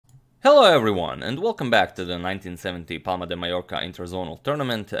Hello everyone, and welcome back to the 1970 Palma de Mallorca Interzonal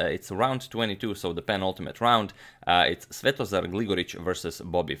tournament. It's round 22, so the penultimate round. It's Svetozar Gligoric versus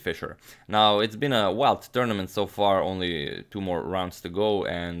Bobby Fischer. Now, it's been a wild tournament so far, only 2 more rounds to go,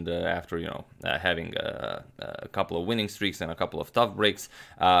 and after, having a couple of winning streaks and a couple of tough breaks,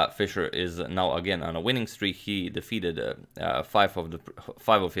 Fischer is now again on a winning streak. He defeated 5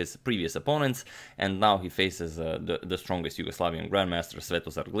 of his previous opponents, and now he faces the strongest Yugoslavian grandmaster,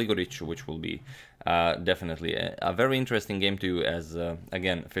 Svetozar Gligoric, which will be definitely a very interesting game too, as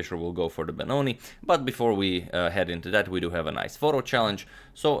again Fischer will go for the Benoni. But before we head into that, we do have a nice photo challenge,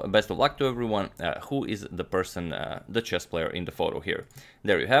 so best of luck to everyone. Who is the person, the chess player in the photo here?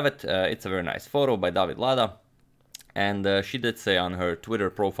 There you have it. It's a very nice photo by David Lada. And she did say on her Twitter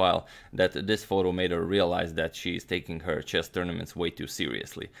profile that this photo made her realize that she is taking her chess tournaments way too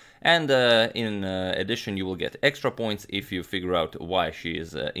seriously. And in addition, you will get extra points if you figure out why she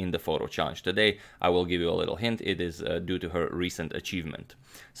is in the photo challenge today. I will give you a little hint. It is due to her recent achievement.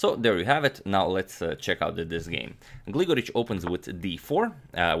 So there you have it. Now let's check out this game. Gligoric opens with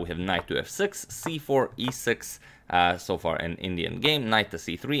d4. We have knight to f6, c4, e6. So far an Indian game, knight to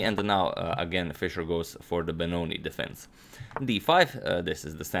c3, and now again Fischer goes for the Benoni defense. d5, this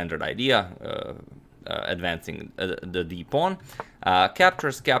is the standard idea, advancing the d pawn,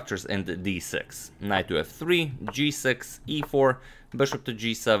 captures, and d6. Knight to f3, g6, e4, bishop to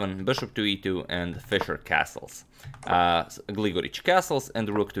g7, bishop to e2, and Fischer castles. Gligoric castles and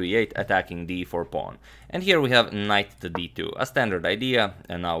rook to e8, attacking the e4 pawn. And here we have knight to d2, a standard idea,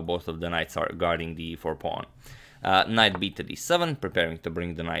 and now both of the knights are guarding the e4 pawn. Knight b to d7, preparing to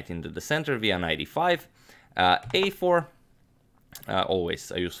bring the knight into the center via knight e5, a4,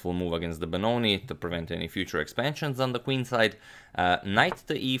 always a useful move against the Benoni to prevent any future expansions on the queen side, knight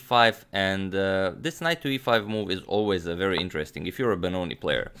to e5, and this knight to e5 move is always very interesting if you're a Benoni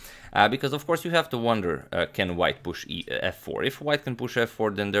player, because of course you have to wonder, can white push f4? If white can push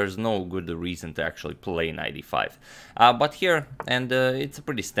f4, then there's no good reason to actually play knight e5. But here, and it's a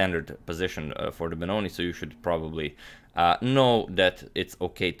pretty standard position for the Benoni, so you should probably know that it's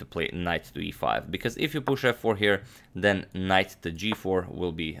okay to play knight to e5, because if you push f4 here, then knight to g4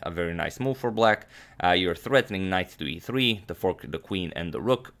 will be a very nice move for black. You're threatening knight to e3 to fork the queen and the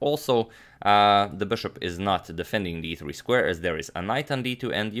rook. Also, the bishop is not defending the e3 square, as there is a knight on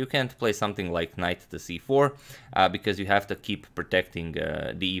d2, and you can't play something like knight to c4 because you have to keep protecting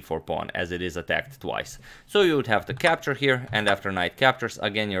the e4 pawn, as it is attacked twice. So you would have to capture here, and after knight captures,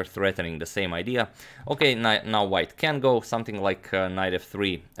 again you're threatening the same idea. Okay, now white can go something like knight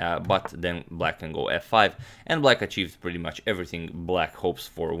f3, but then black can go f5, and black achieved pretty much everything black hopes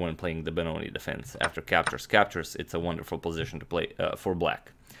for when playing the Benoni defense. After captures, it's a wonderful position to play for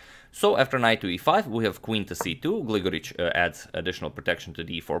black. So after knight to e5, we have queen to c2. Gligoric adds additional protection to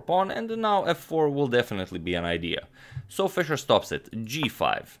the e4 pawn, and now f4 will definitely be an idea. So Fischer stops it,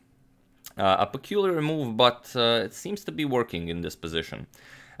 g5. A peculiar move, but it seems to be working in this position.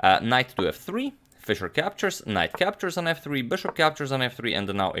 Knight to f3. Fischer captures, knight captures on f3, bishop captures on f3,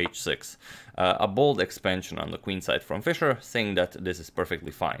 and now h6. A bold expansion on the queen side from Fischer, saying that this is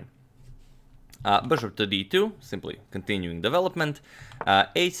perfectly fine. Bishop to d2, simply continuing development,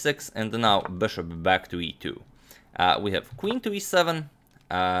 a6, and now bishop back to e2. We have queen to e7,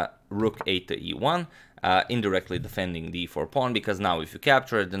 rook 8 to e1, indirectly defending the e4 pawn, because now if you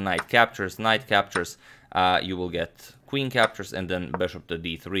capture, the knight captures, you will get queen captures, and then bishop to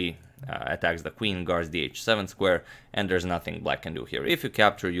d3 attacks the queen, guards the h7 square, and there's nothing black can do here. If you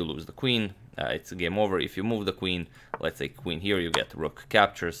capture, you lose the queen, it's game over. If you move the queen, let's say queen here, you get rook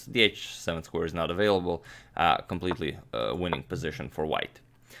captures, the h7 square is not available, completely winning position for white.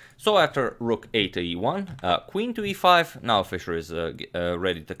 So after rook 8 to e1, queen to e5, now Fischer is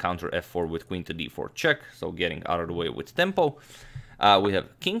ready to counter f4 with queen to d4 check, so getting out of the way with tempo. We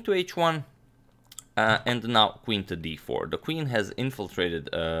have king to h1, and now queen to d4. The queen has infiltrated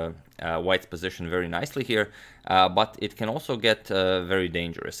white's position very nicely here, but it can also get very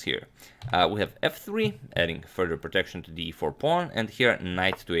dangerous here. We have f3, adding further protection to the e4 pawn, and here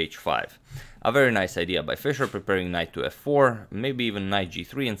knight to h5. A very nice idea by Fischer, preparing knight to f4, maybe even knight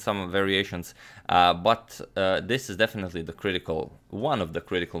g3 in some variations, but this is definitely one of the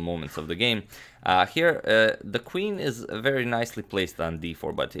critical moments of the game. Here, the queen is very nicely placed on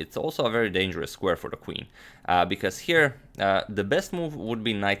d4, but it's also a very dangerous square for the queen, because here the best move would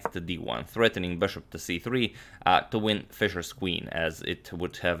be knight to d1, threatening bishop to c3 to win Fischer's queen, as it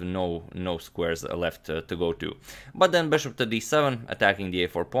would have no squares left to go to. But then bishop to d7, attacking the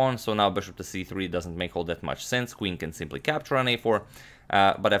a4 pawn, so now bishop to c3 doesn't make all that much sense. Queen can simply capture on a4.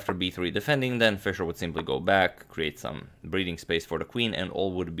 but after b3 defending, then Fischer would simply go back, create some breathing space for the queen, and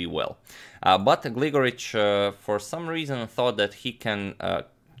all would be well. But Gligoric, for some reason, thought that he can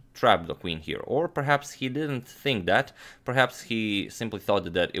trap the queen here, or perhaps he didn't think that. Perhaps he simply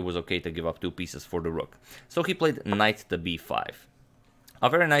thought that it was okay to give up 2 pieces for the rook. So he played knight to b5. A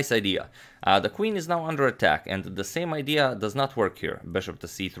very nice idea. The queen is now under attack, and the same idea does not work here. Bishop to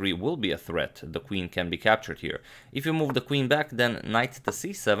c3 will be a threat. The queen can be captured here. If you move the queen back, then knight to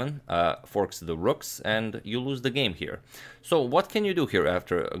c7 forks the rooks, and you lose the game here. So what can you do here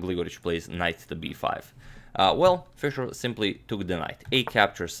after Gligoric plays knight to b5? Well, Fischer simply took the knight. A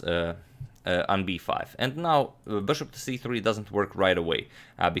captures on b5, and now bishop to c3 doesn't work right away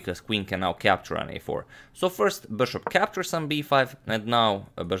because queen can now capture on a4. So first bishop captures on b5, and now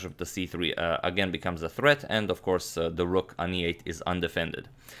bishop to c3 again becomes a threat, and of course the rook on e8 is undefended.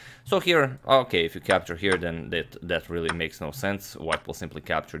 So here, okay, if you capture here, then that really makes no sense. White will simply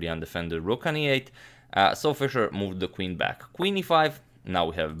capture the undefended rook on e8. So Fischer moved the queen back. Queen e5. Now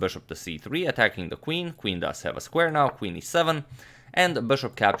we have bishop to c3 attacking the queen. Queen does have a square now. Queen e7. And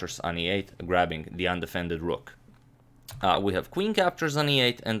bishop captures on e8, grabbing the undefended rook. We have queen captures on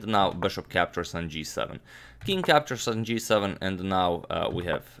e8, and now bishop captures on g7. King captures on g7, and now we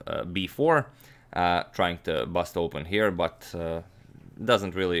have b4, trying to bust open here, but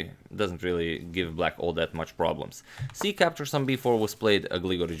doesn't really give black all that much problems. C captures on b4 was played.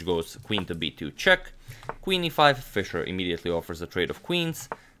 Gligoric goes queen to b2 check. Queen e5. Fischer immediately offers a trade of queens.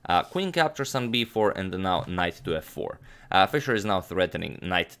 Queen captures on b4, and now knight to f4. Fischer is now threatening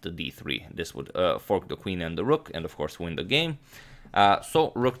knight to d3. This would fork the queen and the rook, and of course win the game.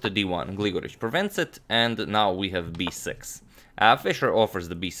 So rook to d1. Gligoric prevents it, and now we have b6. Fischer offers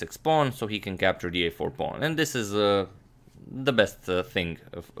the b6 pawn, so he can capture the a4 pawn, and this is the best thing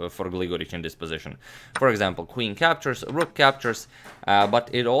for Gligoric in this position. For example, queen captures, rook captures, but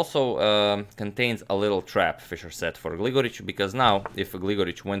it also contains a little trap, Fischer said, for Gligoric, because now if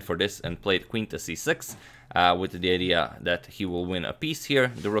Gligoric went for this and played queen to c6 with the idea that he will win a piece here,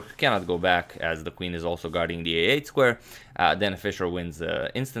 the rook cannot go back as the queen is also guarding the a8 square, then Fischer wins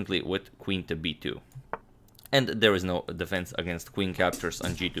instantly with queen to b2. And there is no defense against queen captures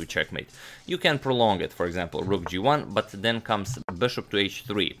on g2 checkmate. You can prolong it, for example, rook g1, but then comes bishop to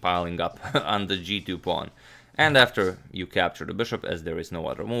h3, piling up on the g2 pawn. And after you capture the bishop, as there is no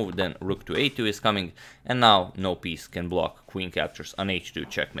other move, then rook to a2 is coming, and now no piece can block queen captures on h2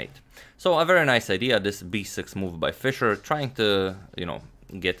 checkmate. So a very nice idea, this b6 move by Fischer, trying to, you know,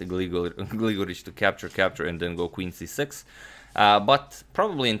 get Gligoric to capture, and then go queen c6. But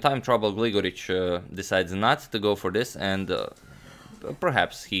probably in time trouble, Gligoric decides not to go for this, and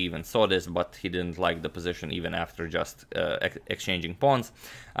perhaps he even saw this, but he didn't like the position even after just exchanging pawns.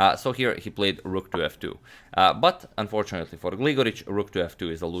 So here he played rook to f2. But unfortunately for Gligoric, rook to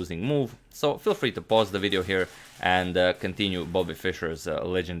f2 is a losing move. So feel free to pause the video here and continue Bobby Fischer's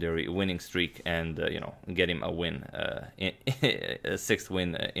legendary winning streak, and you know, get him a win, a 6th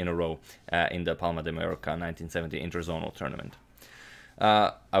win in a row in the Palma de Mallorca 1970 Interzonal tournament.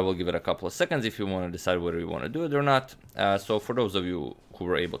 I will give it a couple of seconds if you want to decide whether you want to do it or not. So for those of you who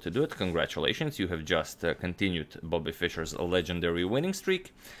were able to do it, congratulations, you have just continued Bobby Fischer's legendary winning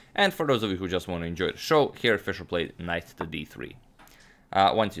streak. And for those of you who just want to enjoy the show, here Fischer played knight to d3.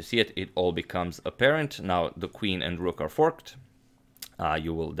 Once you see it, it all becomes apparent. Now the queen and rook are forked.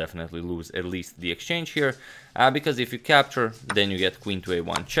 You will definitely lose at least the exchange here, because if you capture, then you get queen to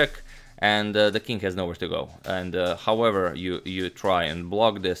a1 check. And the king has nowhere to go. And however you try and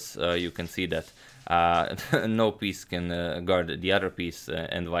block this, you can see that no piece can guard the other piece,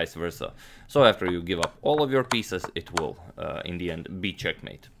 and vice versa. So after you give up all of your pieces, it will, in the end, be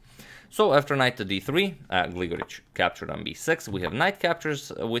checkmate. So after knight to d3, Gligoric captured on b6. We have knight captures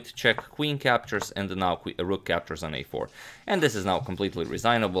with check, queen captures, and now rook captures on a4. And this is now completely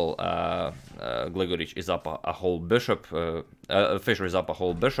resignable. Gligoric is up a whole bishop. Fischer is up a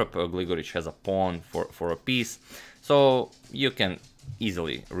whole bishop. Gligoric has a pawn for a piece. So you can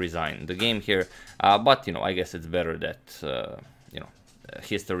easily resign the game here. But, you know, I guess it's better that, you know,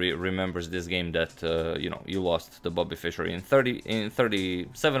 history remembers this game, that you know, you lost to Bobby Fischer in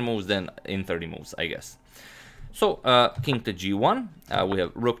 37 moves than in 30 moves, I guess. So king to g1, we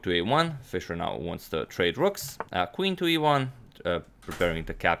have rook to a1. Fischer now wants to trade rooks. Queen to e1, preparing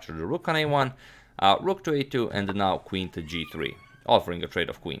to capture the rook on a1. Rook to a2, and now queen to g3, offering a trade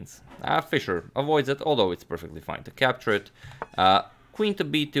of queens. Fischer avoids it, although it's perfectly fine to capture it. Queen to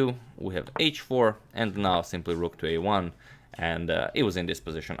b2, we have h4, and now simply rook to a1. And it was in this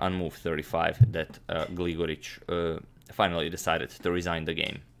position on move 35 that Gligoric finally decided to resign the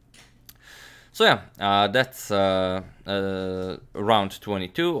game. So yeah, that's round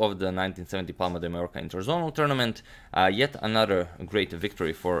 22 of the 1970 Palma de Mallorca Interzonal tournament. Yet another great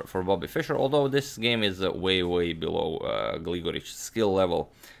victory for Bobby Fischer, although this game is way below Gligoric's skill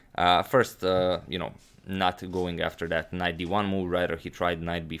level. First, you know, not going after that knight d1 move, rather he tried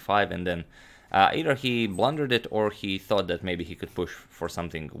knight b5, and then either he blundered it or he thought that maybe he could push for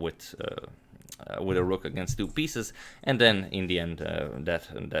something with a rook against two pieces, and then in the end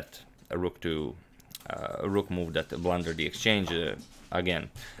that a rook move that blundered the exchange again,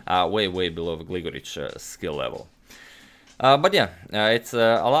 way below Gligoric's skill level. But yeah, it's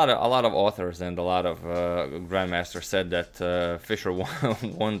a lot of authors and a lot of grandmasters said that Fischer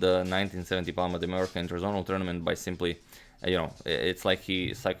won the 1970 Palma de Mallorca Interzonal tournament by simply, you know, it's like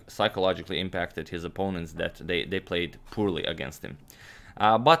he psychologically impacted his opponents, that they played poorly against him.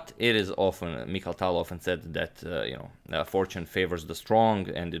 But it is often, Mikhail Tal often said that, you know, fortune favors the strong,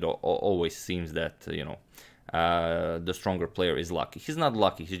 and it always seems that, you know, the stronger player is lucky. He's not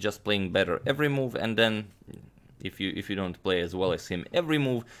lucky, he's just playing better every move, and then if you don't play as well as him every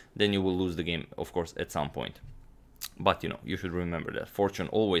move, then you will lose the game, of course, at some point. But, you know, you should remember that fortune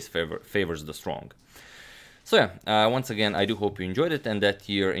always favors the strong. So yeah, once again, I do hope you enjoyed it and that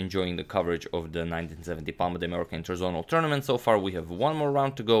you're enjoying the coverage of the 1970 Palma de Mallorca Interzonal tournament. So far, we have one more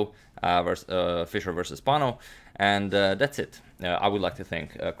round to go, Fischer versus Panno, and that's it. I would like to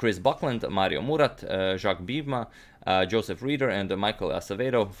thank Chris Buckland, Mario Murat, Jacques Bibma, Joseph Reeder, and Michael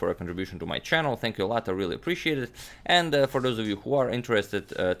Acevedo for a contribution to my channel. Thank you a lot, I really appreciate it. And for those of you who are interested,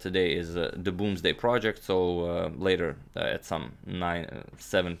 today is the Boomsday project, so later at some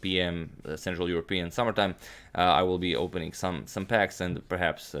 7 p.m. Central European summertime, I will be opening some packs and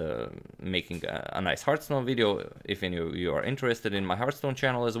perhaps making a nice Hearthstone video, if any of you are interested in my Hearthstone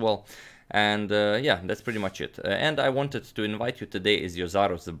channel as well. And yeah, that's pretty much it. And I wanted to invite you, today is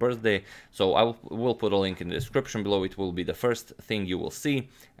Yozarov's birthday, so I will put a link in the description below. It will be the first thing you will see.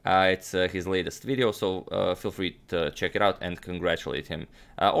 It's his latest video, so feel free to check it out and congratulate him,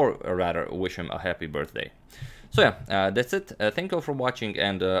 or rather wish him a happy birthday. So yeah, that's it. Thank you all for watching,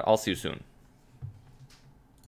 and I'll see you soon.